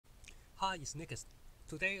Hi, it's Nicholas.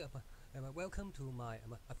 Today, welcome to my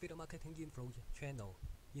affiliate marketing info channel.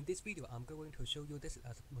 In this video, I'm going to show you this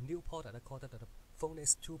new product called the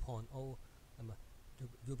Phonix 2.0.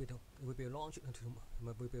 Will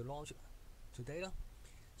be launched today.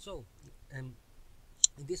 So, in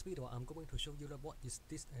this video, I'm going to show you what is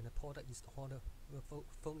this and the product is called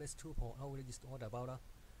Phonix 2.0 is all about.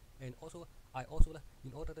 And also,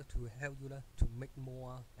 in order to help you to make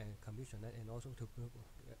more commission and also to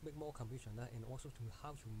make more commission and also to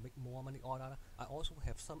how to make more money order, I also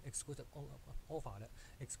have some exclusive offer,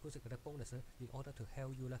 exclusive bonus in order to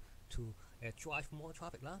help you to drive more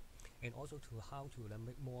traffic and also to how to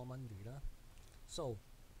make more money So,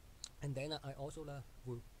 and then I also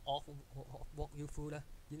will walk you through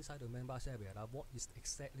inside the members area what is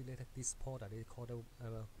exactly this product they call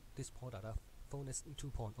this product Phonix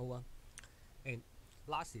 2.0 and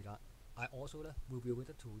lastly I also will be able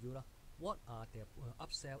to you what are their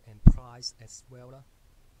upsell and price as well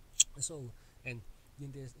so and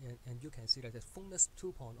in this and you can see that the Phonix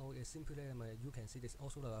 2.0 is simply you can see this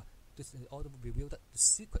also this is also revealed the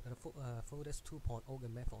secret of Phonix 2.0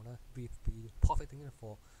 method we be profiting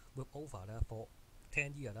for with over for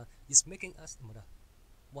 10 years is making us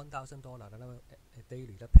 $1,000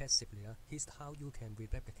 daily passively. Here's how you can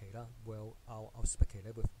replicate well our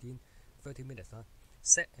speculator within 30 minutes.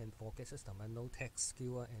 Set and forget system and no tech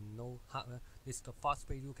skill and no hardware. This is the fast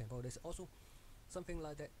way you can follow this. Also something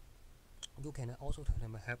like that. You can also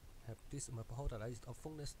have this product is a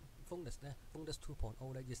Phonix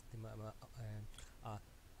 2.0 is the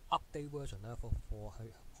update version for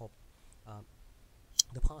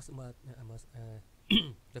the past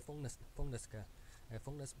the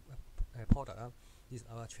Phonix product is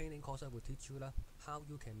our training course will teach you how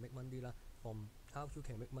you can make money from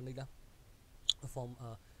from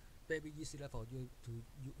very easy for you to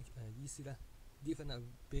easy even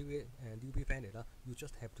very newbie friendly you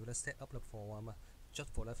just have to set up for just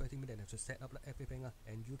for 30 minutes to set up everything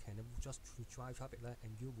and you can just drive traffic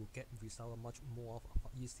and you will get result much more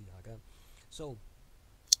easier so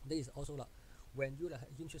this is also when you are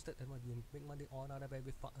interested in make money online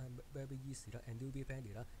very easy and newbie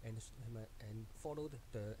friendly and follow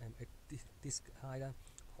this kind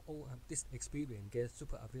this experience get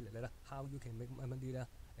super affiliate how you can make money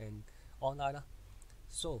and online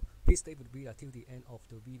so please stay with me till the end of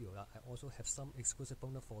the video I also have some exclusive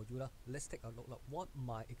bonus for you let's take a look what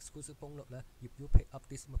my exclusive bonus if you pick up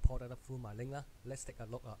this product through my link let's take a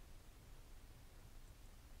look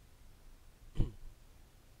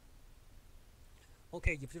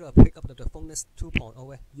Okay, if you pick up the Phonix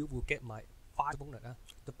 2.0, you will get my 5 bonus.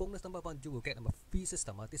 The bonus number 1, you will get a free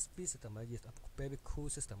system. This free system is a very cool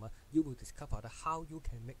system. You will discover how you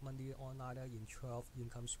can make money online in 12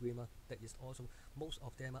 income streams. That is also, most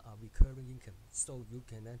of them are recurring income, so you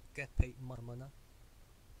can get paid money.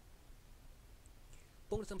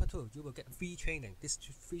 Bonus number 2, you will get free training. This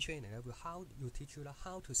free training will how you teach you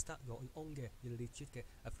how to start your own legit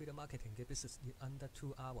affiliate marketing business in under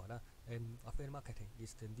 2 hours. And affiliate marketing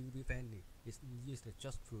is the newbie friendly. It's used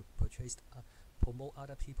just to purchase, promote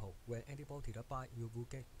other people. When anybody buy, you will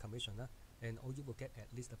get commission, and or you will get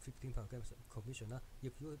at least a 15% commission.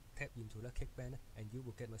 If you tap into the kickback, and you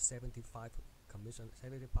will get a 75%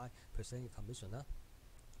 commission.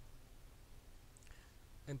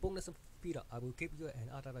 And bonus feeder, I will give you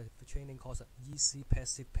another training course, easy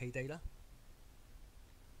passive payday.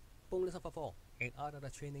 Bonus number 4, another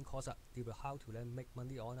training course, how to make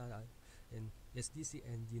money online and it's easy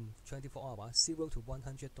and in 24 hours, $0 to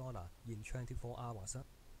 $100 in 24 hours.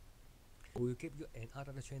 We will give you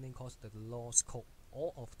another training course, the lost code.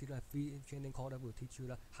 All of the free training course will teach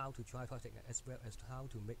you how to drive traffic as well as how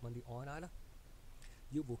to make money online.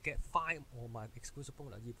 You will get 5 of my exclusive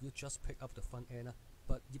bonus if you just pick up the front end.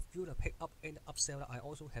 But if you pick up and upsell, I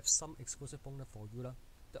also have some exclusive bonus for you.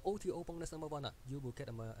 The OTO bonus number 1, you will get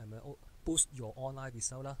boost your online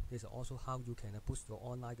result. This is also how you can boost your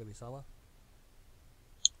online result.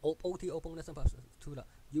 OTO bonus number 2,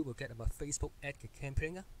 you will get Facebook ad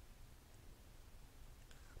campaign.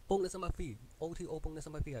 Bonus number 3, OTO bonus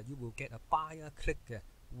number 3, you will get a buyer click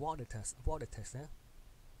wallet test.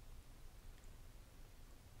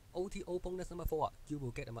 OTO bonus number 4, you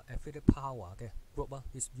will get affiliate power group.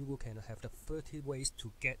 You will can have the 30 ways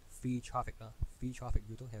to get free traffic. Free traffic,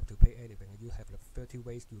 you don't have to pay anything. You have the 30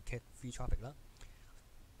 ways to get free traffic.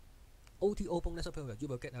 OTO bonus number, you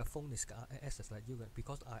will get a Phonix access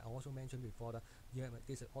because I also mentioned before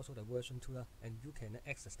this is also the version 2 and you can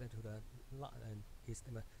access to the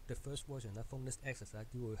first version Phonix access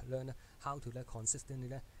you will learn how to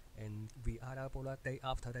consistently and reliable day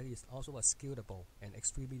after that is also a scalable and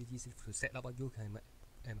extremely easy to set up. You can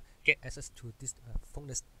get access to this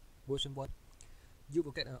funnels version 1. You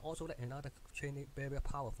will get also another training, very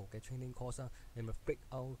powerful training course and a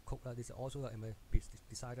breakout code this is also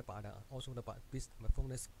decided by also by this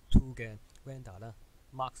funnels 2 vendor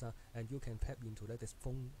marks and you can tap into this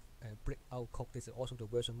phone breakout code. This is also the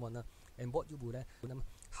version 1 and what you will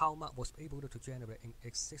how Mark was able to generate and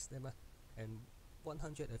exist and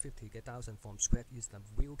 150,000 from scratch is the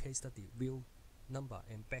real case study, real number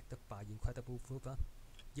and backed up by incredible proof.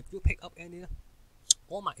 If you pick up any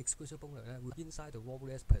all my exclusive bonus inside the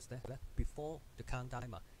Warriors Plus before the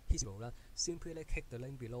countdown simply click the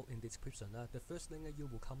link below in the description. The first link you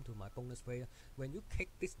will come to my bonus page. When you click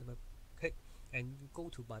this click and you go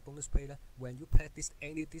to my bonus page, when you press this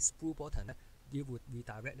blue button, you would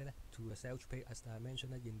redirect to the sales page as I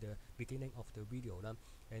mentioned in the beginning of the video,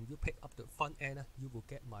 and you pick up the front end, you will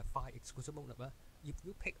get my 5 exclusive bonus. If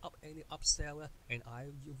you pick up any upsell and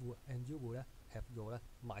you will have your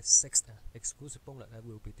my 6th exclusive bonus that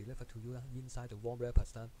will be delivered to you inside the Warrior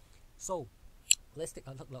Plus. So let's take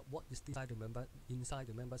a look at what is inside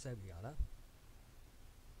the members area.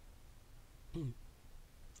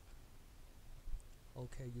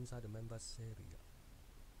 Okay, inside the members area.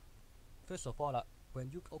 First of all, when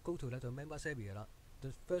you go to the members area,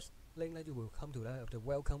 the first link you will come to the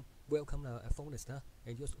welcome phone list,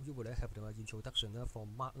 and you will have the introduction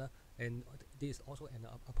from Mark, and this is also an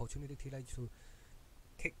opportunity to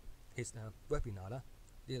kick his webinar.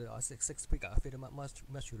 There are 6 speaker affiliate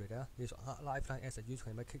mastery there. There's a lifetime asset you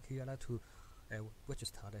can click here to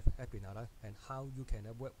register the webinar and how you can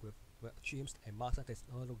work with James and master this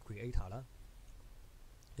creator.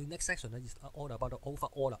 The next section is all about the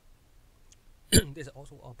overall. This is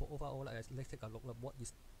also about overall. Let's take a look at what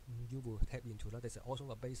is you will tap into. This is also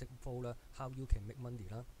a basic folder how you can make money.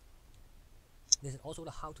 This is also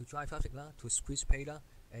the how to drive traffic to squeeze pay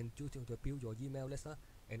and to build your email list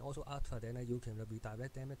and also after then you can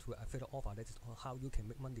redirect them to affiliate offer. That is how you can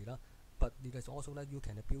make money but it is also you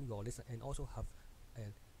can build your list and also have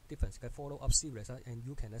different follow-up series and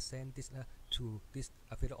you can send this to this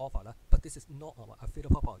affiliate offer but this is not an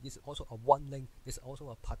affiliate offer. This is also a one link. This is also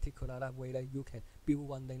a particular way that you can build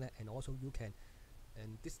one link and also you can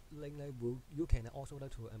this link you can also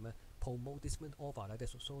to promote this offer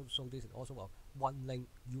so this is also a one link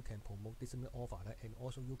you can promote this offer and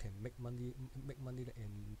also you can make money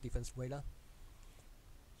in different way.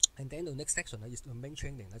 And then the next section is the main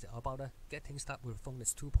training about getting started with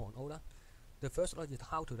Funnels 2.0. The first one is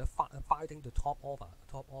how to finding the top offer.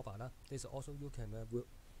 This also you can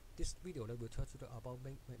this video will touch about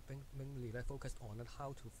mainly focused on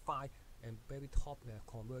how to find and very top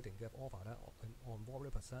converting offer on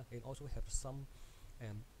Warrior Plus and also have some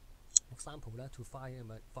example to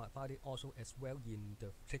find it also as well in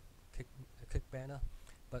the click banner.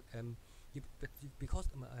 But because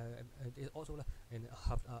it also and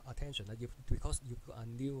have attention because you are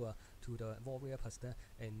new to the Warrior Plus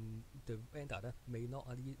and the vendor may not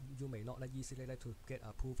you may not easily to get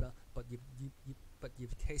approved but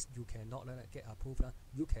if case you cannot get approved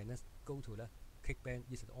you can go to the clickbank.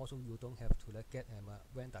 This is also you don't have to get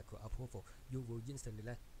vendor approval. You will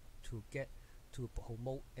instantly to get to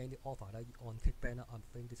promote any offer on clickbank. I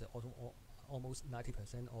think this is also almost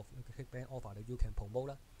 90% of clickbank offer that you can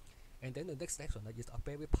promote. And then the next section is a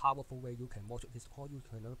very powerful way you can watch this. How you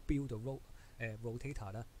can build the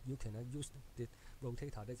rotator. You can use the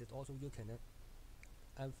rotator. This is also you can.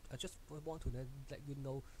 I just want to let you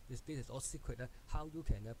know this is all secret. How you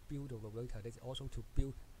can build the rotator. This is also to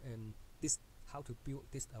build this. How to build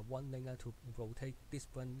this one link to rotate this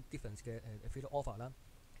one different affiliate offer.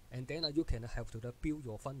 And then you can have to build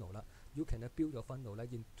your funnel. You can build your funnel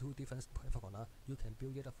in 2 different platforms. You can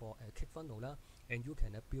build it for a click funnel and you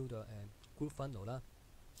can build a group funnel.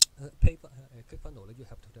 Click funnel you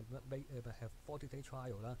have to have 40-day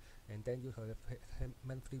trial and then you have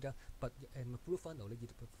monthly. But group funnel you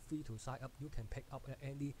free to sign up. You can pick up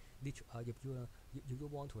any niche if you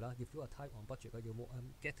want to. If you are tight on budget, you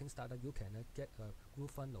getting started, you can get a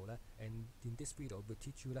group funnel and in this video we'll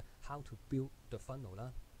teach you how to build the funnel.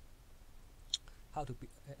 How to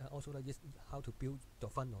also how to build the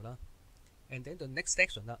funnel. And then the next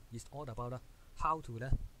section is all about how to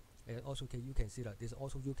also you can see that this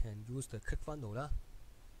also you can use the click funnel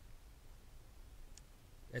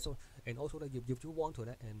and also if you want to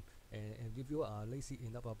and if you are lazy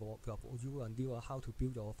enough about you are new how to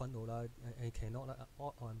build your funnel and cannot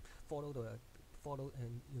follow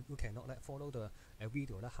and you cannot follow the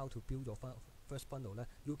video how to build your first funnel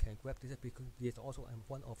you can grab this because it's also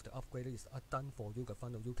one of the upgrades is done for you the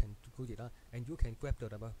funnel. You can do it and you can grab the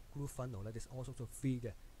group funnel that is also free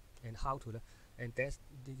and how to and that's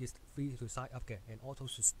this is free to sign up and also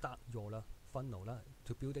to start your funnel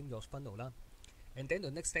to building your funnel and then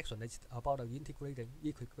the next section is about integrating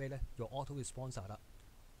your autoresponder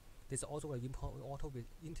This also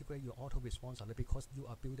integrate your autoresponder because you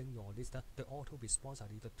are building your list the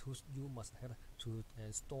autoresponder is the tools you must have to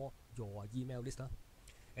store your email list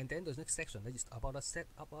And then the next section is about set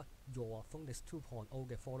up your Phoneless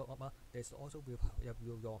 2.0 follow up there's also with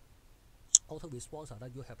your autoresponder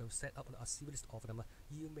that you have to set up a series of them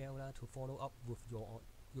email to follow up with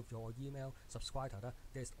your email subscriber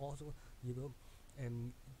there's also you will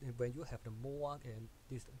when you have the more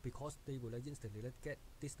this because they will instantly get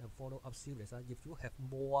this follow up series if you have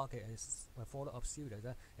more follow up series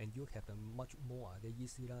and you have the much more the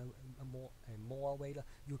easy more way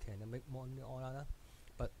you can make money online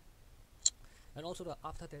but and also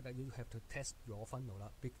after that you have to test your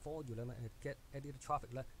funnel before you get any traffic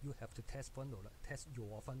you have to test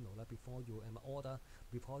your funnel before you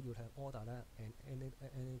have order and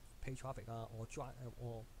any pay traffic or drive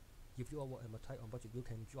or if you are tight on budget you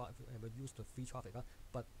can drive use the free traffic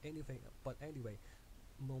but anyway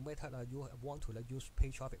no matter you want to use pay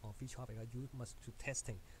traffic or free traffic you must to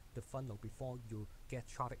testing the funnel before you get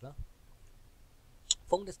traffic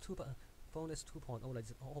Phoneless 2.0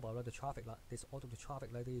 is all about the traffic this also the traffic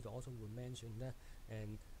they also will mention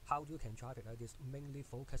and how you can traffic is mainly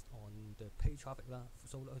focused on the pay traffic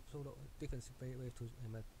so different way to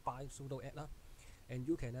buy pseudo ad and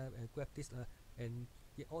you can grab this and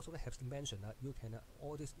it also has to mention that you can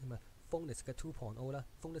all this Phoneless 2.0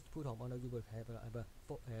 Phoneless 2.0 you will have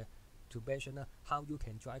to mention how you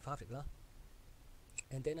can drive traffic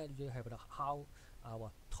and then you have how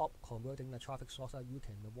our top converting traffic source you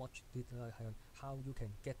can watch this how you can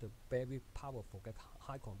get the very powerful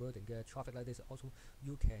high converting traffic like this also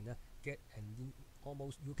you can get and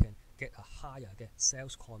almost you can get a higher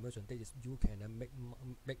sales conversion that is you can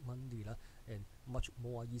make money and much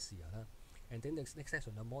more easier and then the next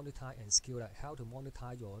section monetize and scale how to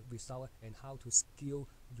monetize your result and how to scale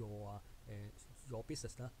your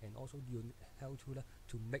business and also you how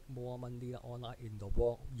to make more money online in the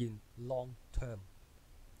world in long term.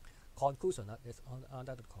 Conclusion is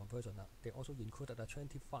under the conversion they also included a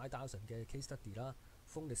 25,000 case study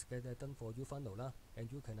Phoneless done for you funnel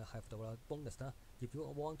and you can have the bonus if you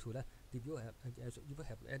want to if you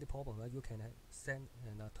have any problem you can send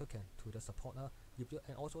a token to the support if you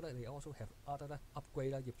and also they also have other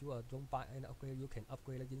upgrade if you don't buy any upgrade you can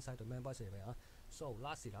upgrade inside the members area so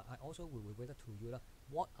lastly I also will reveal to you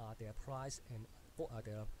what are their price and what are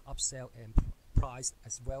their upsell and price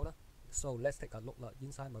as well so let's take a look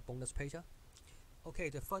inside my bonus page Okay,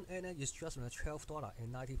 the front end is just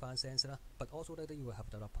 $12.95 but also that you will have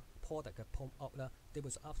the product pump up they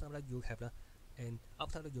will after that you have and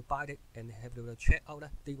after that you buy it and have the check out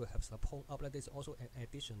they will have the pump up there's also an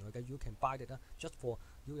additional you can buy it just for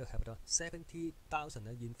you will have the 70,000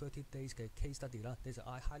 in 30 days case study this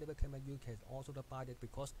I highly recommend you can also buy it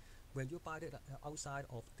because when you buy it outside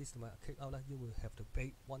of this kick out you will have to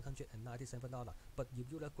pay $197 but if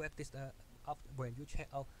you grab this up when you check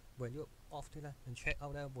out when you often and check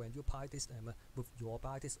out when you buy this with your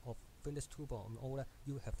buy this of Phoneless 2.0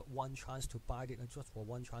 you have one chance to buy it just for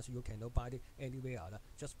one chance you cannot buy it anywhere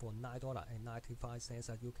just for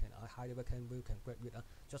 $9.95 you can I highly recommend you can grab it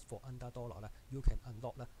just for under $1 you can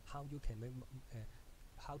unlock how you can make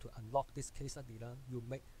how to unlock this case study you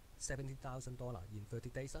make $70,000 in 30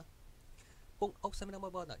 days option number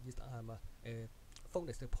one is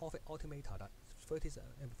Phoneless the profit automator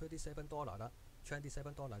 $37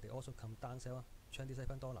 $27 they also come down sale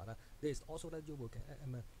 $27 there is also that you will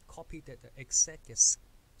copy that the exact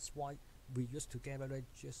swipe we used to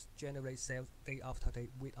generate sales day after day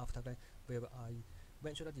week after day where I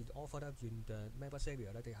mentioned that it offered in the members area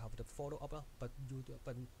they have the follow up but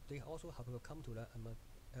they also have to come to the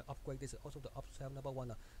upgrade this is also the upsell number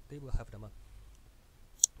one they will have them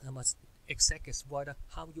exact is what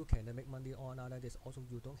how you can make money online this also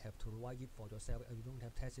you don't have to write it for yourself you don't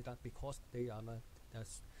have to test it because they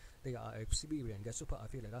are experienced super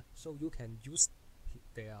affiliate so you can use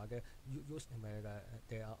their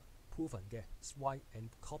proven swipe and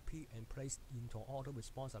copy and place into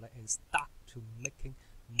autoresponder and start to making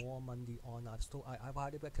more money online so I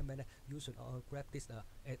highly recommend you should grab this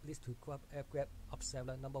at least to grab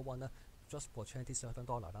upsell number one just for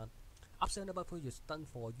 $27 Upsell number 2 is done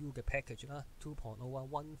for you the package 2.0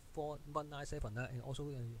 14197 and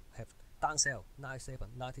also have downsell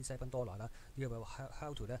 $97 you will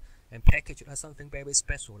how to and package something very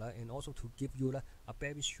special and also to give you a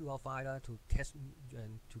very surefire to cash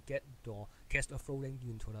and to get your cash flowing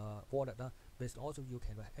into the wallet but also you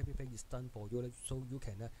can everything is done for you so you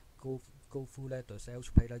can go through the sales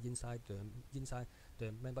page inside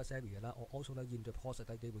the members area or also in the process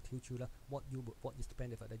they will teach you what is the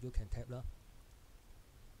benefit that you can tap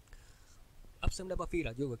Upsell number 3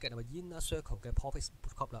 you will get inner circle profit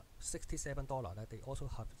cup $67 they also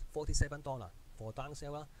have $47 for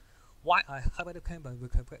downsell Why I highly recommend we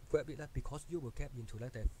can grab it because you will get into the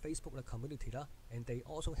Facebook community and they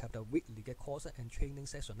also have the weekly course and training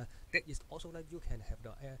session that is also you can have the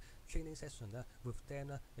training session with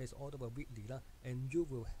them there's all the weekly and you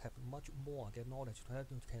will have much more knowledge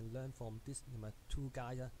you can learn from these two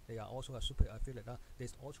guys they are also a super affiliate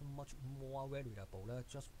there's also much more valuable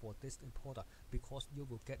just for this product because you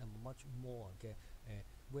will get a much more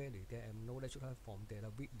really knowledge from their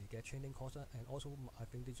weekly training course and also I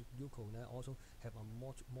think this you can also have a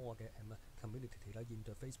much more community in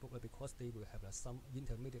the Facebook because they will have some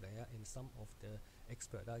intermediate and some of the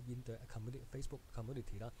expert in the Facebook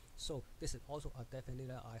community so this is also definitely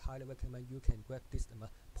I highly recommend you can grab this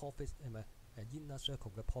profit inner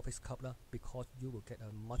circle profit cup because you will get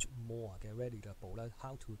a much more valuable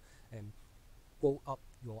how to grow up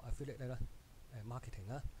your affiliate marketing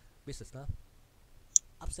business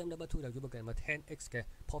Upsell number 2 you will get 10x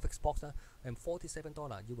profit box and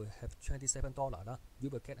 $47 you will have $27 you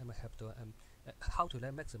will get have the how to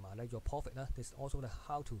maximize your profit this is also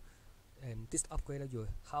how to this upgrade you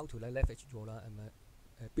how to leverage your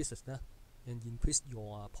business and increase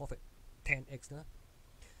your profit 10x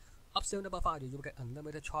Upsell number 5 you will get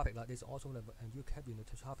unlimited traffic this is also you tap into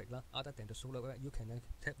the traffic other than the solo you can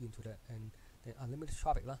tap into the the unlimited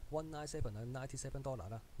traffic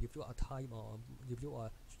 $197 if you are time or if you are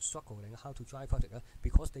struggling how to drive traffic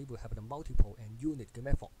because they will have the multiple and unique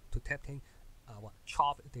method to tap in our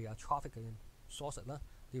traffic their traffic sources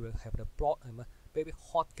they will have the broad and very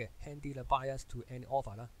hot handy buyers to any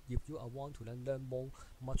offer if you want to learn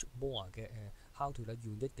much more how to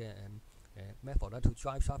unique method to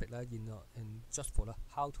drive traffic in just for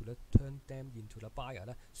how to turn them into the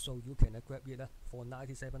buyer so you can grab it for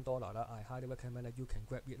 $97 I highly recommend that you can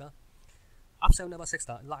grab it Upsell number 6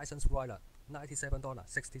 license writer $97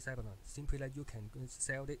 $67 simply you can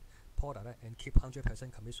sell the product and keep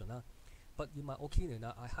 100% commission but in my opinion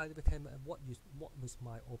I highly recommend what is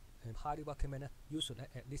my highly recommend you should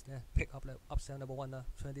at least pick up upsell number 1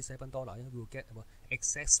 $27 you will get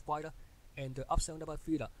excess writer and the upsell number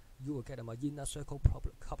 3 you will get a inner circle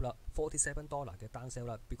couple $47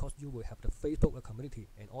 downsell because you will have the Facebook community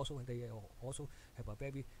and also they also have a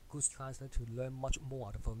very good chance to learn much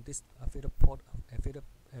more from this affiliate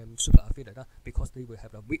super affiliate because they will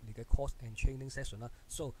have a weekly course and training session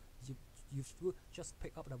so if you just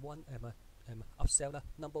pick up the one upsell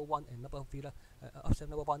number 1 and number 3 upsell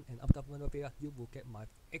number 1 and upsell number 3 you will get my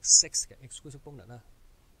X6 exclusive bonus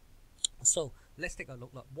So let's take a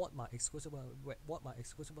look at what my exclusive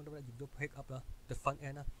if you pick up the front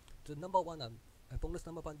end the number 1 bonus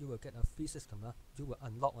number 1 you will get a free system you will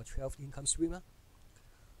unlock a 12 income stream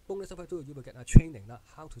bonus number 2 you will get a training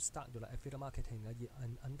how to start your affiliate marketing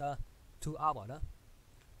in under 2 hours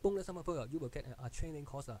bonus number 4 you will get a training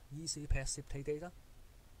course easy passive trading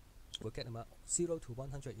you will get 0 to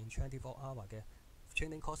 100 in 24 hours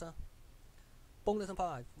training course Bonus number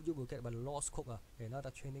 5 you will get a loss code another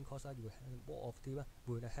training course you will have more of them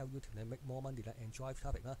will help you to make more money and drive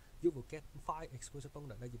traffic you will get 5 exclusive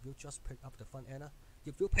bonus if you just pick up the front end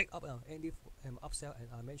if you pick up any upsell and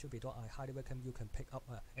I mentioned before I highly recommend you can pick up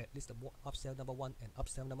at least the upsell number 1 and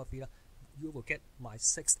upsell number 3 you will get my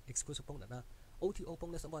 6 exclusive bonus OTO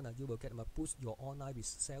bonus number 1 you will get boost your online with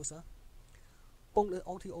sales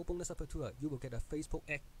OTO bonus number 2 you will get a Facebook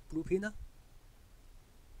ad blueprint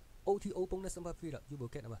OTO bonus number 3 you will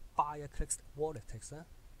get buyer clicks wallet text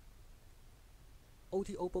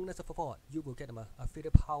OTO bonus number 4 you will get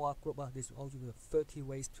affiliate power group this will give you 30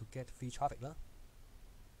 ways to get free traffic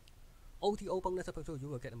OTO bonus number 2 you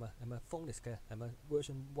will get bonus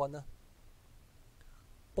version 1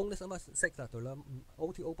 bonus number 6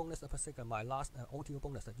 OTO bonus number 6 my last OTO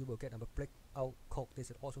bonus you will get breakout code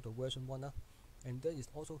this is also the version 1 and then is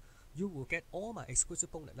also you will get all my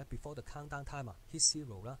exclusive bonus before the countdown timer hit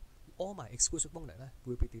 0 all my exclusive bonus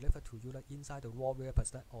will be delivered to you inside the raw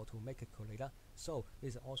website or to make it correct so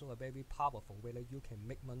this is also a very powerful way that you can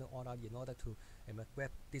make money online in order to grab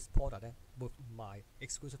this product with my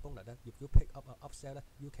exclusive bonus if you pick up an upsell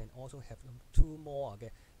you can also have 2 more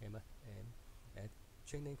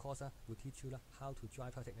training course will teach you how to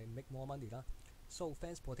drive traffic and make more money so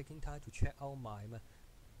thanks for taking time to check out my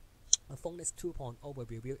Phoneness 2.0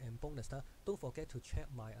 review and bonus. Don't forget to check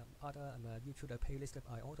my other YouTube playlist.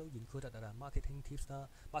 I also included marketing tips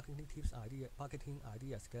marketing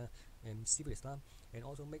ideas series and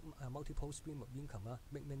also make multiple stream of income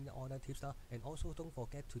make many other tips and also don't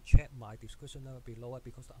forget to check my description below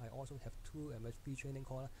because I also have two free training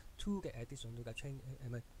course, two get addition to the training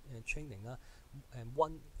and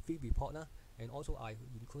one free report and also I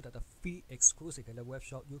included a free exclusive in the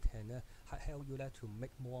workshop. You can help you to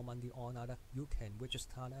make more money on you can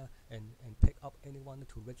register and pick up anyone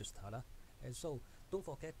to register and so don't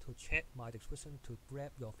forget to check my description to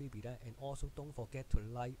grab your freebie and also don't forget to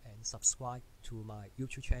like and subscribe to my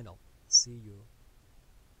YouTube channel. See you.